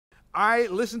I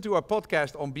listened to a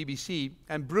podcast on BBC,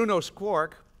 and Bruno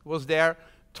Skvorc was there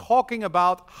talking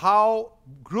about how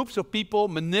groups of people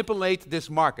manipulate this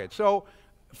market. So,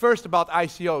 first about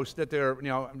ICOs, that they're,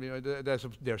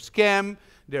 there's scam,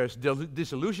 there's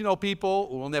disillusional people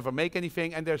who will never make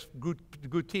anything, and there's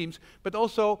good teams. But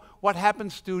also, what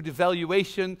happens to the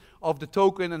valuation of the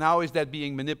token and how is that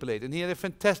being manipulated? And he had a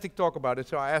fantastic talk about it.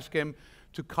 So I asked him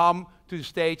to come to the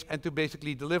stage and to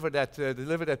basically deliver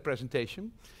that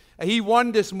presentation. He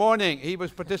won this morning. He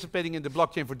was participating in the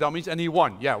Blockchain for Dummies, and he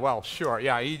won. Yeah, well, sure.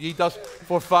 Yeah, he does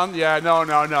for fun. Yeah, no.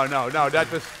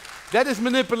 That is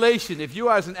manipulation. If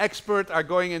you as an expert are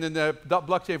going in the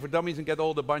Blockchain for Dummies and get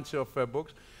all the bunch of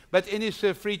books. But in his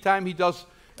free time, he does,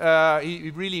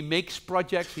 he really makes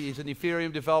projects. He is an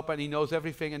Ethereum developer and he knows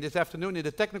everything. And this afternoon in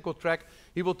the technical track,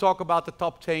 he will talk about the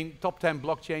top 10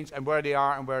 blockchains and where they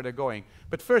are and where they're going.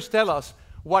 But first tell us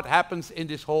what happens in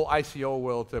this whole ICO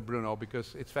world, Bruno,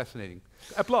 because it's fascinating.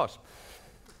 Applause.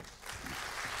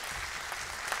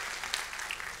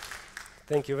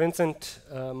 Thank you, Vincent.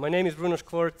 My name is Bruno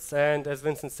Skvorc, and as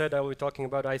Vincent said, I will be talking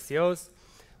about ICOs.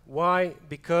 Why?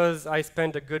 Because I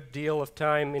spent a good deal of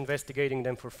time investigating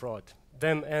them for fraud,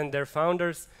 them and their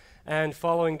founders, and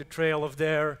following the trail of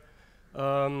their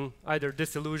either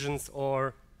disillusions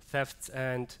or thefts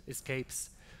and escapes.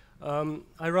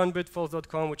 I run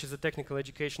Bitfalls.com, which is a technical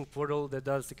education portal that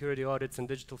does security audits and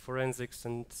digital forensics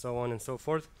and so on and so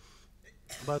forth.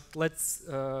 But let's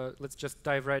just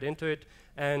dive right into it.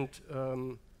 And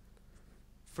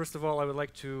first of all, I would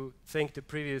like to thank the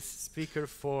previous speaker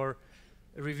for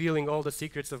revealing all the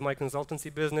secrets of my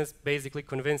consultancy business, basically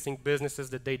convincing businesses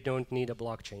that they don't need a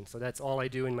blockchain. So that's all I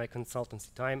do in my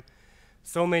consultancy time.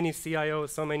 So many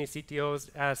CIOs, so many CTOs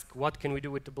ask, what can we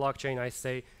do with the blockchain? I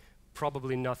say,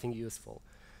 probably nothing useful.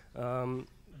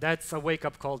 That's a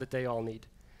wake-up call that they all need.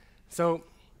 So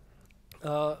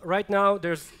right now,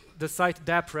 there's the site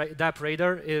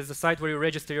DAppRadar is a site where you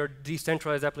register your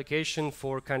decentralized application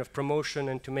for kind of promotion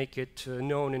and to make it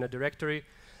known in a directory.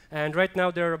 And right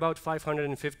now, there are about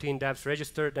 515 dApps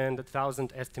registered and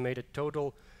 1,000 estimated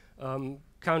total,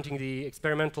 counting the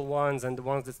experimental ones and the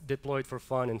ones that's deployed for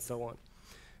fun and so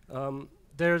on.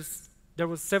 There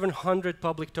was 700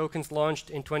 public tokens launched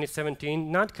in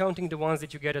 2017, not counting the ones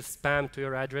that you get as spam to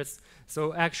your address,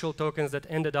 so actual tokens that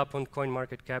ended up on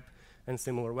CoinMarketCap and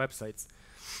similar websites.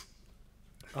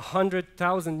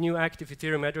 100,000 new active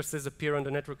Ethereum addresses appear on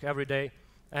the network every day,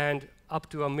 and up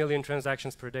to 1 million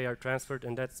transactions per day are transferred,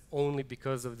 and that's only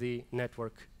because of the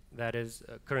network that is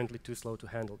currently too slow to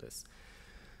handle this.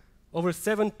 Over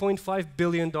 $7.5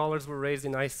 billion were raised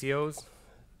in ICOs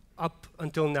up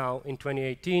until now in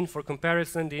 2018. For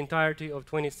comparison, the entirety of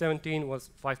 2017 was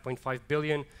 5.5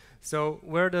 billion. So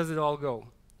where does it all go?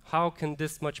 How can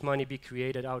this much money be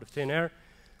created out of thin air?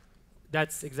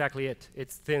 That's exactly it.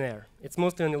 It's thin air. It's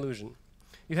mostly an illusion.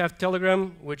 You have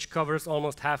Telegram, which covers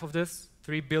almost half of this,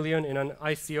 3 billion in an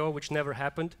ICO, which never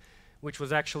happened, which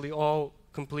was actually all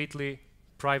completely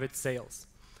private sales.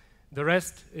 The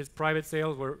rest is private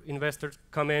sales where investors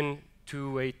come in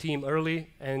to a team early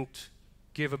and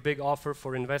give a big offer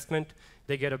for investment.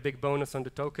 They get a big bonus on the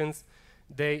tokens.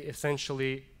 They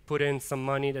essentially put in some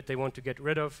money that they want to get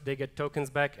rid of. They get tokens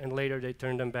back, and later they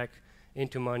turn them back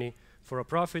into money for a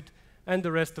profit. And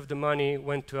the rest of the money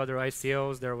went to other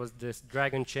ICOs. There was this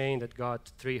Dragon chain that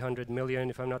got 300 million,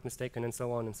 if I'm not mistaken, and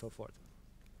so on and so forth.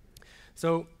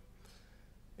 So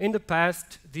in the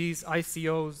past, these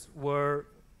ICOs were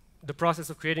the process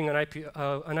of creating an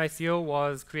ICO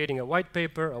was creating a white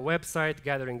paper, a website,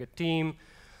 gathering a team,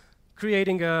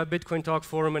 creating a Bitcoin Talk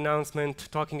forum announcement,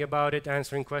 talking about it,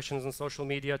 answering questions on social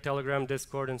media, Telegram,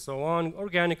 Discord, and so on,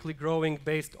 organically growing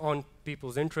based on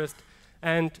people's interest.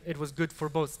 And it was good for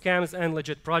both scams and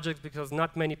legit projects because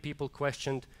not many people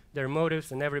questioned their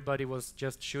motives, and everybody was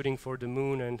just shooting for the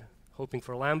moon and hoping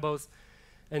for Lambos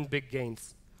and big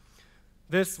gains.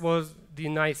 This was the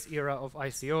nice era of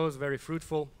ICOs, very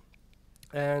fruitful,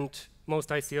 and most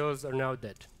ICOs are now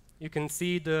dead. You can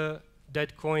see the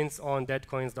dead coins on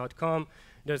deadcoins.com.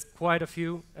 There's quite a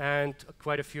few, and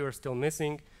quite a few are still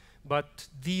missing, but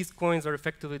these coins are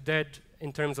effectively dead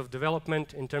in terms of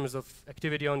development, in terms of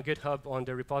activity on GitHub, on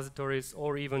their repositories,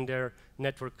 or even their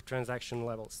network transaction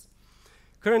levels.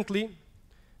 Currently,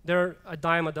 there are a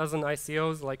dime a dozen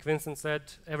ICOs, like Vincent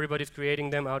said. Everybody's creating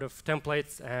them out of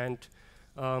templates and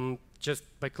just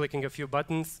by clicking a few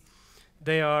buttons.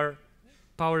 They are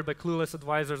powered by clueless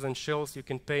advisors and shills. You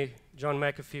can pay John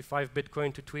McAfee 5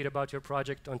 Bitcoin to tweet about your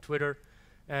project on Twitter,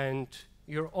 and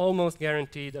you're almost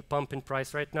guaranteed a pump in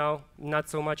price right now. Not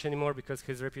so much anymore because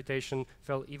his reputation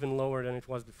fell even lower than it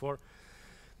was before.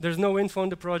 There's no info on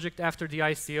the project after the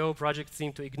ICO. Projects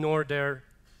seem to ignore their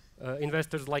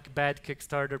investors like bad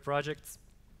Kickstarter projects.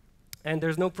 And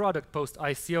there's no product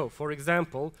post-ICO. For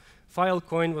example,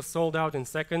 Filecoin was sold out in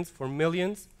seconds for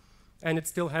millions, and it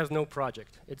still has no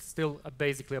project. It's still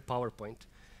basically a PowerPoint.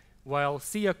 While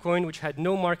Sia Coin, which had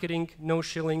no marketing, no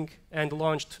shilling, and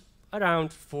launched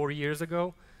around 4 years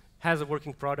ago, has a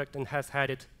working product and has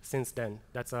had it since then.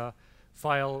 That's a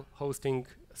file hosting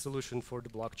solution for the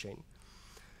blockchain.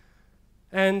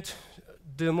 And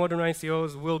the modern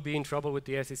ICOs will be in trouble with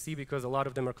the SEC because a lot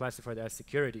of them are classified as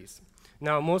securities.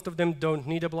 Now, most of them don't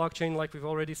need a blockchain, like we've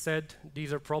already said.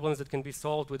 These are problems that can be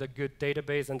solved with a good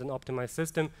database and an optimized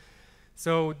system.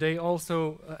 So they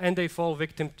also, and they fall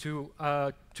victim to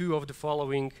 2 of the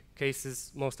following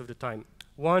cases most of the time.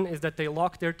 One is that they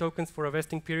lock their tokens for a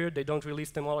vesting period. They don't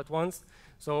release them all at once.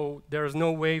 So there's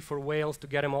no way for whales to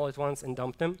get them all at once and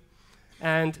dump them.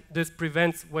 And this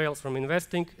prevents whales from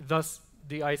investing. Thus,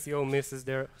 the ICO misses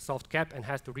their soft cap and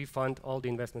has to refund all the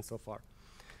investments so far.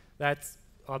 That's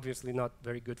obviously not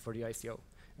very good for the ICO.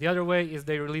 The other way is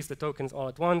they release the tokens all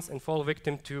at once and fall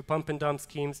victim to pump and dump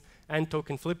schemes and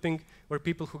token flipping, where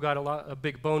people who got a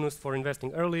big bonus for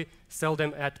investing early sell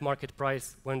them at market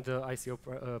price when the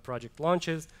ICO project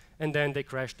launches, and then they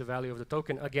crash the value of the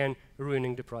token, again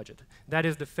ruining the project. That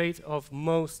is the fate of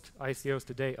most ICOs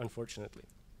today, unfortunately.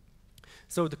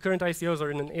 So the current ICOs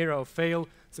are in an era of fail.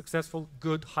 Successful,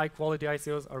 good, high-quality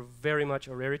ICOs are very much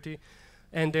a rarity.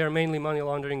 And they are mainly money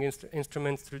laundering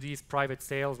instruments through these private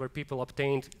sales where people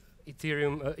obtained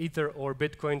Ethereum, Ether or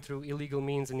Bitcoin through illegal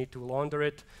means and need to launder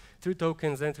it through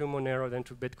tokens, then through Monero, then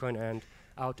through Bitcoin, and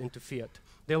out into fiat.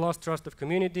 They lost trust of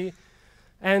community,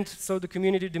 and so the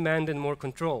community demanded more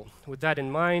control. With that in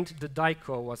mind, the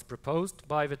DICO was proposed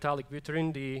by Vitalik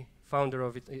Buterin, the founder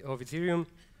of Ethereum.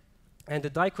 And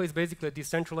the DICO is basically a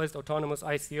decentralized autonomous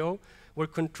ICO where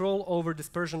control over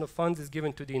dispersion of funds is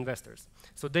given to the investors.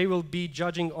 So they will be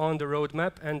judging on the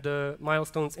roadmap and the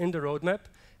milestones in the roadmap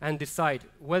and decide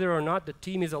whether or not the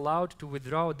team is allowed to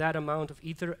withdraw that amount of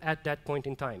Ether at that point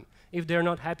in time. If they're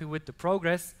not happy with the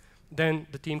progress, then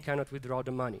the team cannot withdraw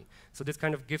the money. So this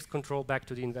kind of gives control back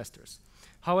to the investors.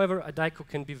 However, a DICO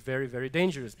can be very, very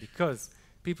dangerous because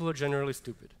people are generally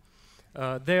stupid.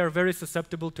 They are very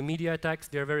susceptible to media attacks.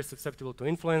 They are very susceptible to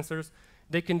influencers.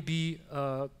 They can be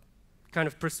kind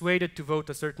of persuaded to vote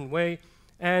a certain way,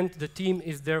 and the team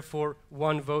is therefore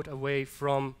one vote away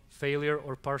from failure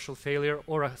or partial failure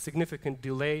or a significant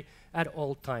delay at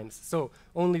all times. So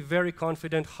only very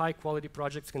confident, high-quality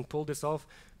projects can pull this off,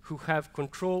 who have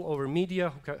control over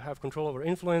media, who have control over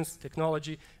influence,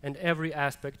 technology, and every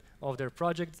aspect of their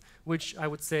projects, which I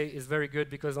would say is very good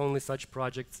because only such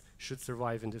projects should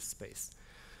survive in this space.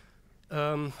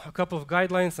 A couple of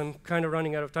guidelines. I'm kind of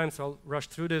running out of time, so I'll rush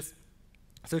through this.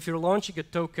 So if you're launching a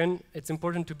token, it's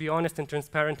important to be honest and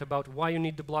transparent about why you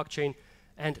need the blockchain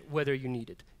and whether you need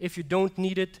it. If you don't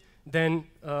need it, then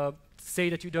say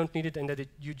that you don't need it and that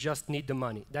you just need the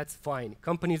money. That's fine.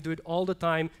 Companies do it all the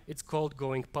time. It's called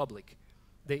going public.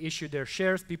 They issue their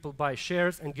shares, people buy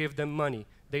shares and give them money.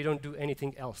 They don't do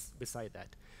anything else beside that.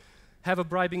 Have a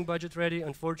bribing budget ready.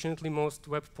 Unfortunately, most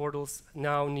web portals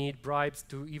now need bribes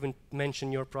to even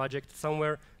mention your project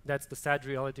somewhere. That's the sad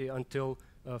reality until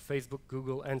Facebook,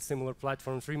 Google, and similar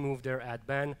platforms remove their ad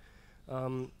ban.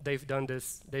 They've done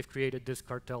this. They've created this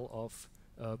cartel of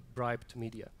bribed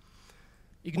media.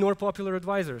 Ignore popular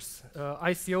advisors.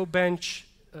 ICO Bench,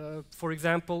 for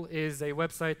example, is a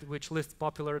website which lists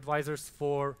popular advisors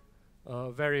for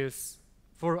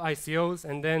for ICOs,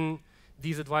 and then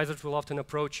these advisors will often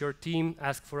approach your team,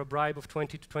 ask for a bribe of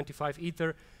 20 to 25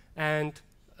 Ether, and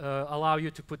allow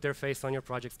you to put their face on your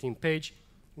project's team page,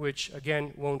 which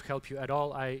again won't help you at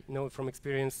all. I know from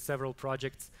experience several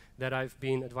projects that I've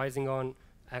been advising on,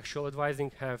 actual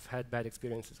advising, have had bad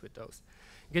experiences with those.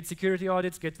 Get security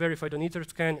audits, get verified on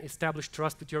Etherscan, establish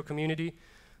trust with your community.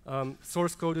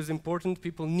 Source code is important.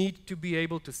 People need to be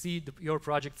able to see your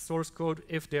project's source code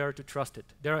if they are to trust it.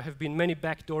 There have been many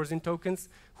backdoors in tokens.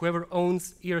 Whoever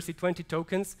owns ERC20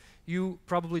 tokens, you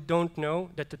probably don't know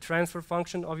that the transfer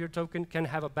function of your token can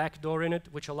have a backdoor in it,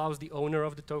 which allows the owner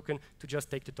of the token to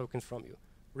just take the tokens from you,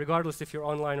 regardless if you're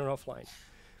online or offline.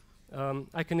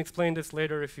 I can explain this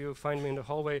later if you find me in the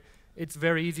hallway. It's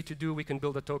very easy to do. We can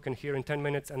build a token here in 10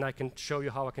 minutes, and I can show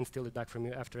you how I can steal it back from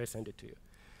you after I send it to you.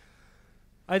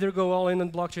 Either go all in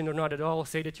on blockchain or not at all,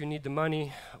 say that you need the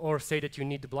money, or say that you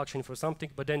need the blockchain for something,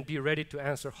 but then be ready to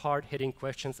answer hard-hitting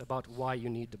questions about why you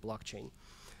need the blockchain.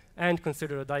 And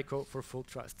consider a DICO for full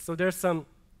trust. So there's some,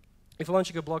 if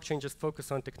launching a blockchain, just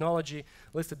focus on technology,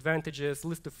 list advantages,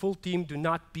 list the full team, do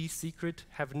not be secret,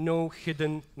 have no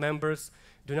hidden members.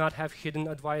 Do not have hidden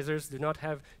advisors. Do not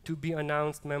have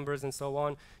to-be-announced members and so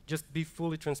on. Just be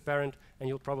fully transparent, and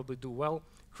you'll probably do well.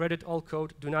 Credit all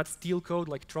code. Do not steal code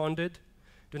like Tron did.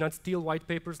 Do not steal white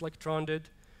papers like Tron did.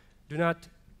 Do not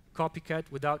copycat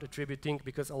without attributing,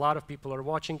 because a lot of people are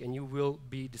watching, and you will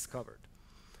be discovered.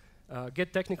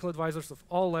 Get technical advisors of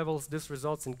all levels. This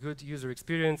results in good user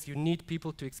experience. You need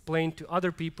people to explain to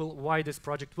other people why this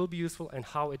project will be useful and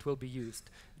how it will be used.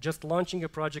 Just launching a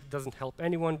project doesn't help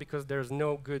anyone because there's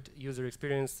no good user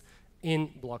experience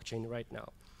in blockchain right now.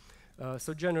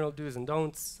 So general do's and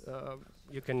don'ts.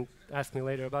 You can ask me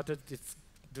later about it.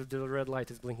 The red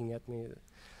light is blinking at me.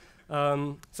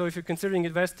 So if you're considering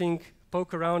investing,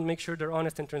 poke around, make sure they're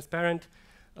honest and transparent.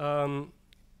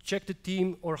 Check the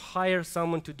team or hire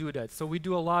someone to do that. So we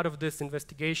do a lot of this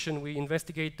investigation. We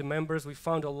investigate the members. We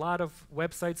found a lot of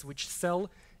websites which sell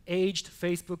aged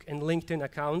Facebook and LinkedIn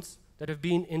accounts that have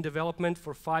been in development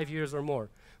for 5 years or more,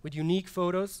 with unique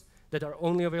photos that are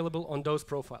only available on those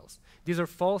profiles. These are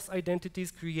false identities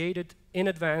created in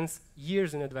advance,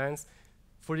 years in advance,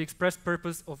 for the express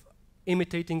purpose of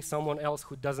imitating someone else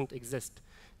who doesn't exist.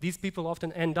 These people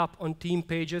often end up on team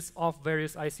pages of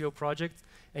various ICO projects,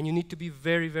 and you need to be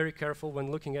very, very careful when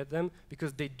looking at them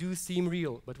because they do seem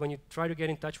real, but when you try to get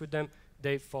in touch with them,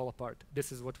 they fall apart.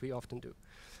 This is what we often do.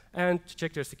 And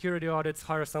check their security audits,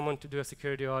 hire someone to do a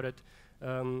security audit,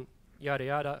 yada,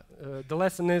 yada. The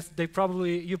lesson is you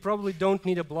probably don't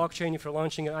need a blockchain if you're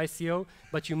launching an ICO,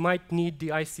 but you might need the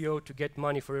ICO to get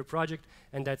money for your project,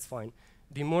 and that's fine.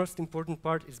 The most important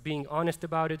part is being honest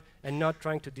about it and not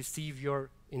trying to deceive your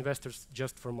investors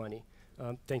just for money.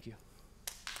 Thank you.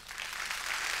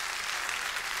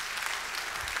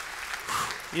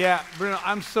 Yeah, Bruno,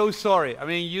 I'm so sorry. I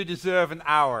mean, you deserve an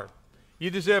hour. You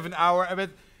deserve an hour. I mean,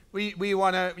 we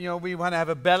want to have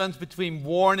a balance between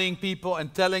warning people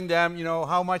and telling them,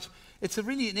 how much. It's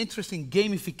really an interesting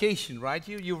gamification, right?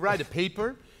 You write a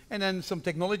paper, and then some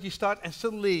technology starts, and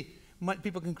suddenly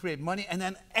people can create money, and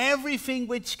then everything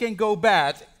which can go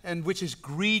bad and which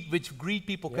greed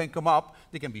people can come up.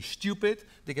 They can be stupid,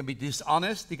 they can be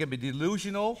dishonest, they can be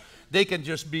delusional, they can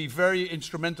just be very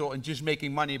instrumental in just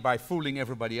making money by fooling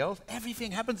everybody else.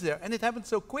 Everything happens there, and it happens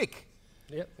so quick.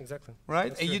 Yeah, exactly. Right?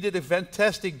 That's and true. You did a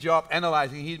fantastic job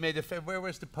analyzing. He made where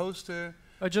was the poster?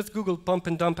 Just Google pump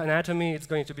and dump anatomy. It's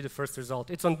going to be the first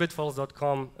result. It's on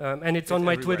bitfalls.com, and it's on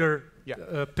my everywhere.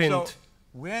 Twitter pinned. So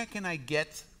where can I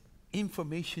get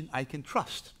information I can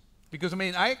trust? Because I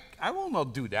mean, I will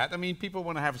not do that. I mean, people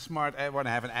want to have want to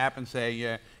have an app and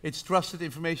say it's trusted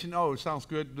information. Oh, it sounds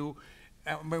good.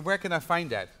 But where can I find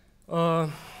that?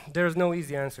 There's no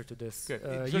easy answer to this. So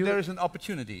there is an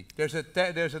opportunity. There's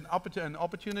an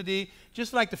opportunity,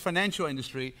 just like the financial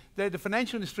industry. The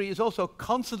financial industry is also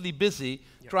constantly busy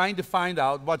trying to find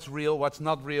out what's real, what's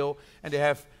not real, and they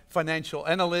have financial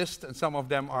analysts, and some of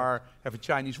them have a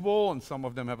Chinese wall, and some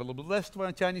of them have a little bit less than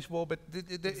a Chinese wall. But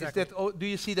exactly. Do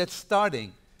you see that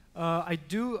starting? I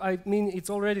do. I mean, it's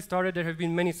already started. There have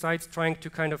been many sites trying to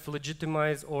kind of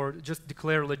legitimize or just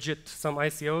declare legit some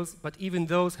ICOs, but even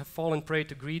those have fallen prey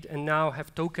to greed and now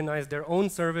have tokenized their own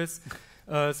service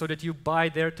so that you buy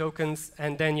their tokens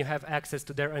and then you have access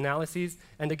to their analyses.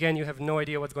 And again, you have no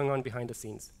idea what's going on behind the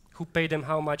scenes. Who paid them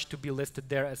how much to be listed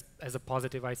there as a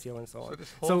positive ICO and so on. So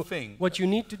this whole thing. What you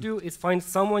need to do is find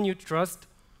someone you trust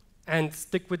and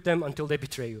stick with them until they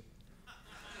betray you.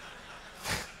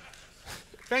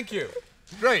 Thank you.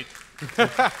 Great.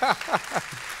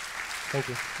 Thank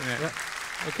you. Yeah.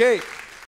 Okay.